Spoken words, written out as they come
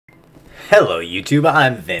Hello YouTube,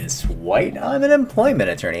 I'm Vince White. I'm an employment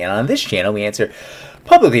attorney, and on this channel we answer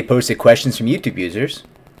publicly posted questions from YouTube users,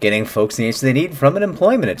 getting folks the answer they need from an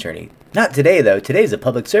employment attorney. Not today though, today's a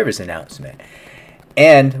public service announcement.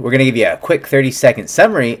 And we're going to give you a quick 30-second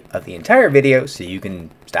summary of the entire video so you can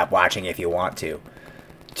stop watching if you want to.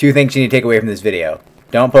 2 things you need to take away from this video.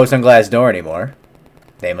 Don't post on Glassdoor anymore.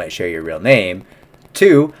 They might share your real name.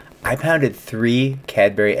 2, I pounded 3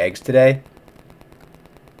 Cadbury eggs today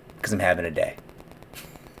because I'm having a day.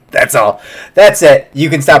 That's all. That's it.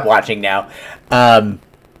 You can stop watching now. I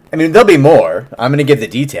mean, there'll be more. I'm going to give the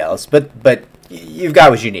details, but you've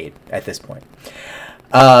got what you need at this point.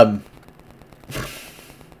 The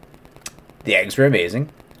eggs were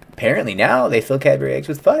amazing. Apparently now they fill Cadbury eggs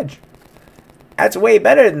with fudge. That's way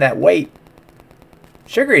better than that white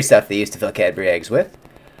sugary stuff they used to fill Cadbury eggs with.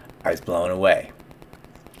 I was blown away.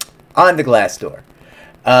 On to Glassdoor.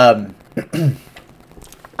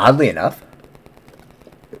 Oddly enough,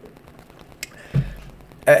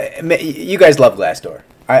 you guys love Glassdoor.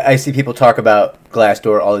 I see people talk about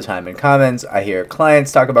Glassdoor all the time in comments. I hear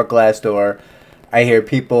clients talk about Glassdoor. I hear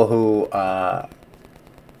people who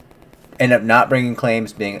end up not bringing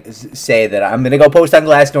claims say that I'm going to go post on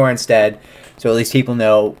Glassdoor instead, so at least people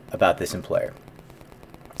know about this employer.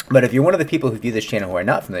 But if you're one of the people who view this channel who are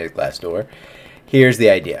not familiar with Glassdoor, here's the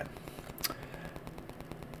idea.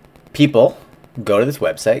 People go to this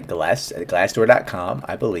website, glassdoor.com,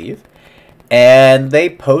 I believe, and they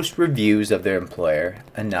post reviews of their employer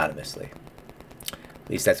anonymously. At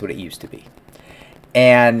least that's what it used to be.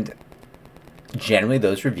 And generally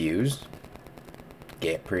those reviews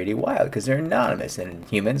get pretty wild because they're anonymous, and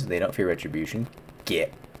humans, they don't fear retribution,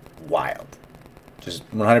 get wild. Just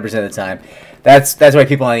 100% of the time. That's why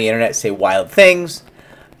people on the internet say wild things,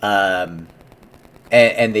 and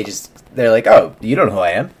they're like, oh, you don't know who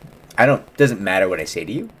I am. Doesn't matter what I say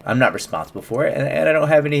to you. I'm not responsible for it, and I don't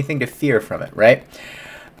have anything to fear from it, right?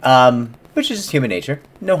 Which is just human nature.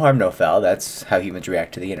 No harm, no foul. That's how humans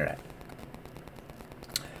react to the internet.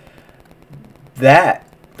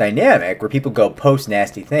 That dynamic, where people go post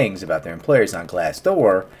nasty things about their employers on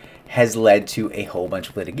Glassdoor, has led to a whole bunch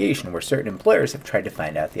of litigation where certain employers have tried to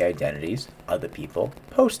find out the identities of the people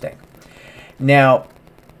posting. Now,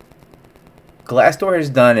 Glassdoor has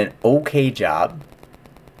done an okay job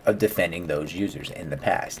of defending those users in the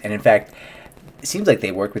past. And in fact, it seems like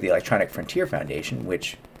they work with the Electronic Frontier Foundation,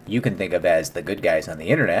 which you can think of as the good guys on the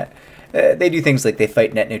internet. They do things like they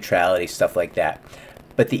fight net neutrality, stuff like that.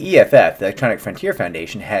 But the EFF, the Electronic Frontier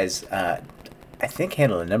Foundation, has, I think,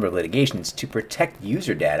 handled a number of litigations to protect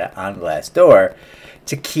user data on Glassdoor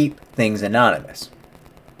to keep things anonymous.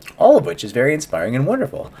 All of which is very inspiring and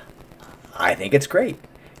wonderful. I think it's great.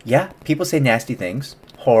 Yeah, people say nasty things,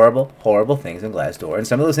 horrible, horrible things on Glassdoor, and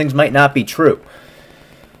some of those things might not be true.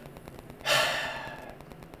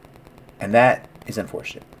 And that is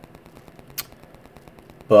unfortunate.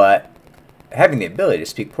 But having the ability to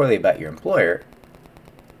speak poorly about your employer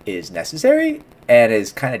is necessary and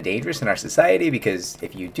is kind of dangerous in our society, because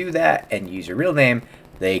if you do that and use your real name,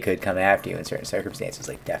 they could come after you in certain circumstances,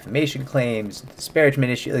 like defamation claims,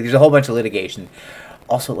 disparagement issues. Like, there's a whole bunch of litigation.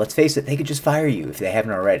 Also, let's face it, they could just fire you if they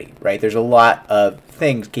haven't already, right? There's a lot of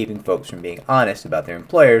things keeping folks from being honest about their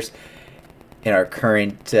employers in our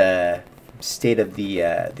current state of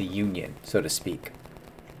the union, so to speak.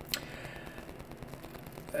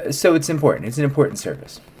 So it's important. It's an important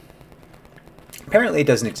service. Apparently, it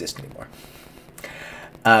doesn't exist anymore.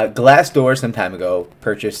 Glassdoor, some time ago,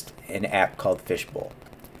 purchased an app called Fishbowl.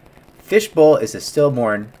 Fishbowl is a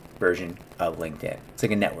stillborn version of LinkedIn. It's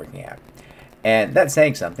like a networking app. And that's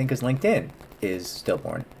saying something, because LinkedIn is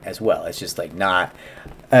stillborn as well. It's just like not...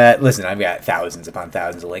 listen, I've got thousands upon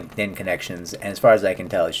thousands of LinkedIn connections, and as far as I can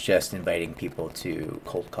tell, it's just inviting people to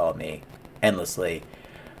cold call me endlessly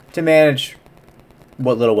to manage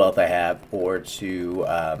what little wealth I have, or to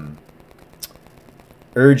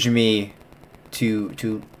urge me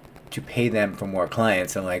to pay them for more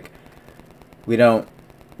clients. I'm like, we don't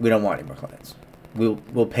want any more clients.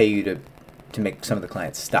 We'll pay you to make some of the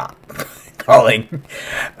clients stop calling.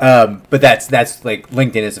 But that's like,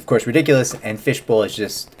 LinkedIn is of course ridiculous, and Fishbowl is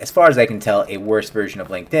just, as far as I can tell, a worse version of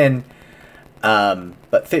LinkedIn.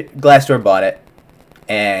 But Glassdoor bought it,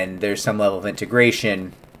 and there's some level of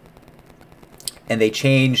integration, and they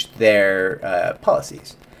changed their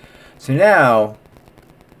policies. So now,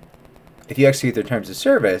 if you execute their terms of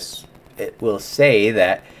service, it will say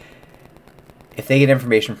that if they get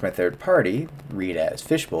information from a third party, read as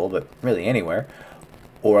Fishbowl, but really anywhere,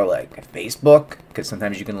 or like Facebook, because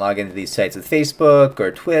sometimes you can log into these sites with Facebook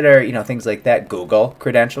or Twitter, things like that, Google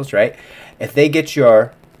credentials, right? If they get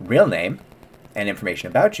your real name and information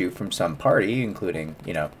about you from some party, including,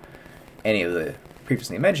 any of the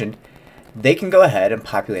previously mentioned, they can go ahead and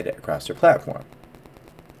populate it across their platform.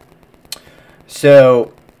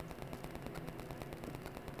 So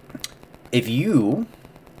if you,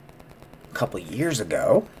 a couple of years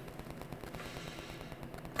ago,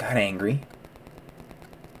 got angry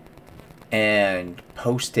and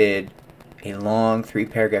posted a long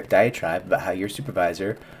 3-paragraph diatribe about how your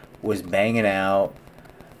supervisor was banging out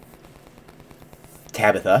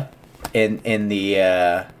Tabitha in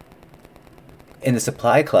the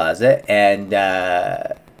supply closet, and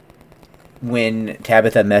when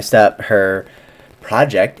Tabitha messed up her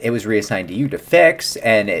project, it was reassigned to you to fix,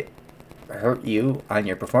 and it hurt you on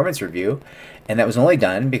your performance review, and that was only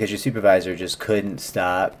done because your supervisor just couldn't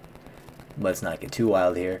stop, let's not get too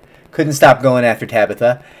wild here, couldn't stop going after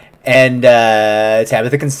Tabitha, and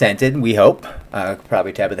Tabitha consented, we hope.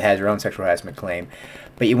 Probably Tabitha has her own sexual harassment claim,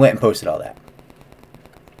 but you went and posted all that.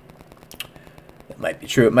 It might be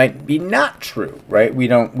true, it might be not true, right? We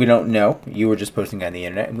don't know. You were just posting on the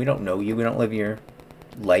internet, and we don't know you. We don't live your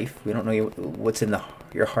life. We don't know what's in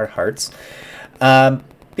your heart of hearts.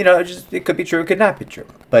 It could be true, it could not be true.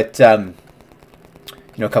 But a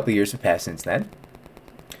couple of years have passed since then,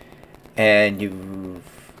 and you've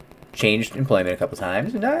changed employment a couple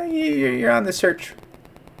times, and now you're on the search.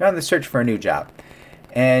 You're on the search for a new job,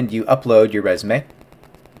 and you upload your resume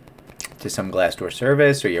to some Glassdoor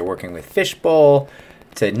service, or you're working with Fishbowl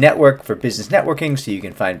to network for business networking, so you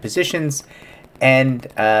can find positions, and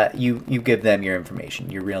you give them your information,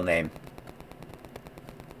 your real name,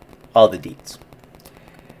 all the deeds.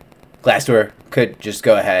 Glassdoor could just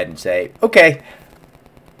go ahead and say, okay,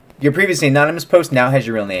 your previously anonymous post now has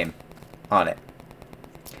your real name on it.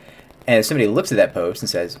 And if somebody looks at that post and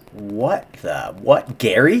says, what?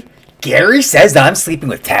 Gary? Gary says that I'm sleeping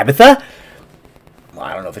with Tabitha? Well,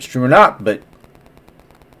 I don't know if it's true or not, but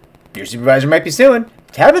your supervisor might be suing.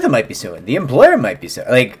 Tabitha might be suing. The employer might be suing.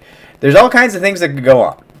 Like, there's all kinds of things that could go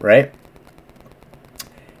on, right?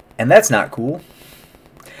 And that's not cool,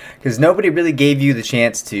 because nobody really gave you the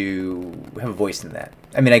chance to have a voice in that.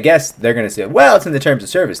 I mean, I guess they're going to say, well, it's in the terms of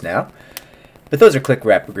service now. But those are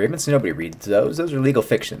click-wrap agreements. Nobody reads those. Those are legal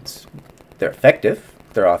fictions. They're effective.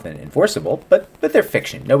 They're often enforceable, but they're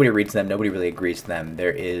fiction. Nobody reads them. Nobody really agrees to them.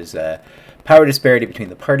 There is a power disparity between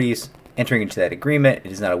the parties entering into that agreement.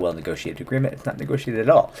 It is not a well-negotiated agreement. It's not negotiated at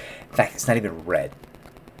all. In fact, it's not even read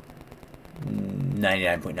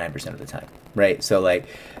 99.9% of the time, right? So, like,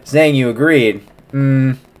 saying you agreed,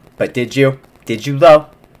 but did you? Did you, though?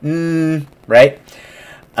 Right?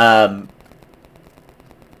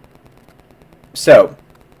 So,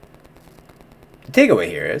 the takeaway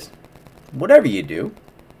here is, whatever you do,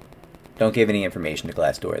 don't give any information to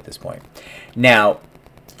Glassdoor at this point. Now,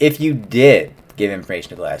 if you did give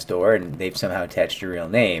information to Glassdoor and they've somehow attached your real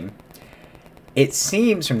name, it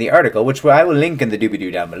seems from the article, which I will link in the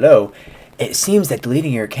doobie-doo down below, it seems that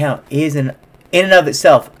deleting your account is in and of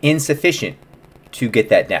itself insufficient to get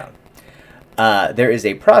that down. There is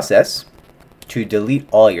a process to delete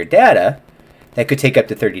all your data that could take up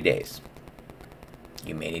to 30 days.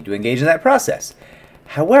 You may need to engage in that process.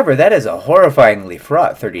 However, that is a horrifyingly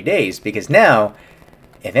fraught 30 days, because now,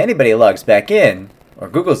 if anybody logs back in, or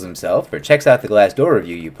Googles themselves, or checks out the Glassdoor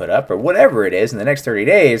review you put up, or whatever it is in the next 30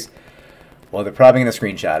 days, well, they're probably going to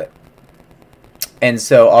screenshot it. And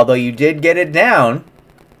so, although you did get it down,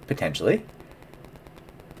 potentially,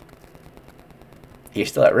 you're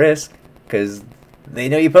still at risk, because they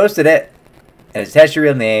know you posted it, and it's attached to your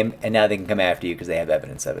real name, and now they can come after you because they have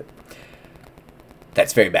evidence of it.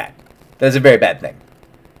 That's very bad. That's a very bad thing.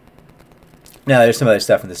 Now, there's some other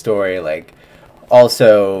stuff in the story, like,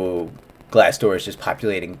 also, Glassdoor is just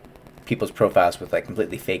populating people's profiles with, like,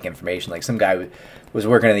 completely fake information. Like, some guy was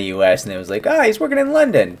working in the U.S., and it was like, he's working in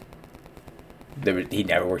London. He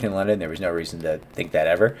never worked in London. There was no reason to think that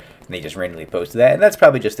ever. And they just randomly posted that, and that's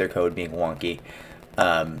probably just their code being wonky.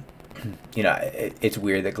 It's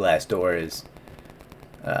weird that Glassdoor is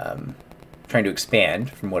trying to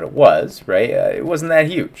expand from what it was, right? It wasn't that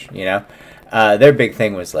huge, Their big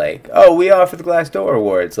thing was like, we offer the Glassdoor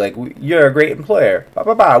awards. Like, you're a great employer.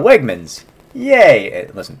 Wegmans. Yay!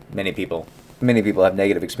 And listen, many people have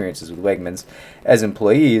negative experiences with Wegmans as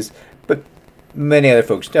employees, but many other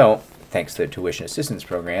folks don't, thanks to the tuition assistance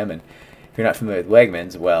program. And if you're not familiar with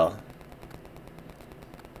Wegmans, well,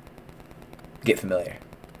 get familiar.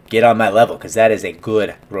 Get on my level, because that is a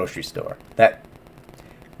good grocery store. If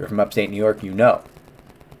you're from upstate New York, you know.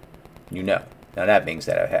 Now, that being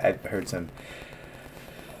said, I've heard some...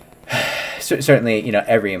 Certainly,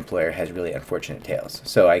 every employer has really unfortunate tales.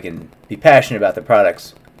 So I can be passionate about the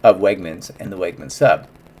products of Wegmans and the Wegmans sub.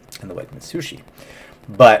 in the Wegmans sushi.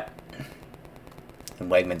 But the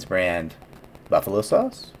Wegmans brand buffalo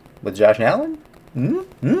sauce with Josh Allen?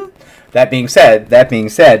 That being said,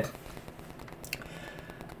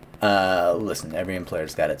 listen, every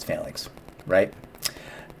employer's got its failings, right?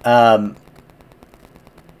 I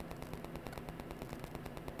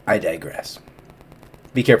digress.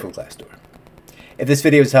 Be careful with Glassdoor. If this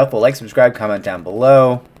video is helpful, like, subscribe, comment down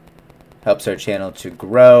below. Helps our channel to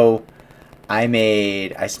grow. I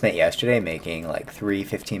spent yesterday making like 3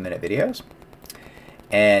 15-minute videos.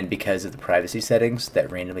 And because of the privacy settings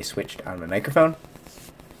that randomly switched on my microphone,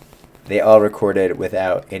 they all recorded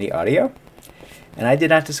without any audio. And I did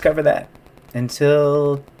not discover that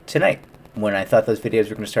until tonight, when I thought those videos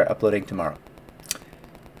were going to start uploading tomorrow.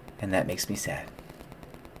 And that makes me sad.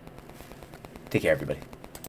 Take care, everybody.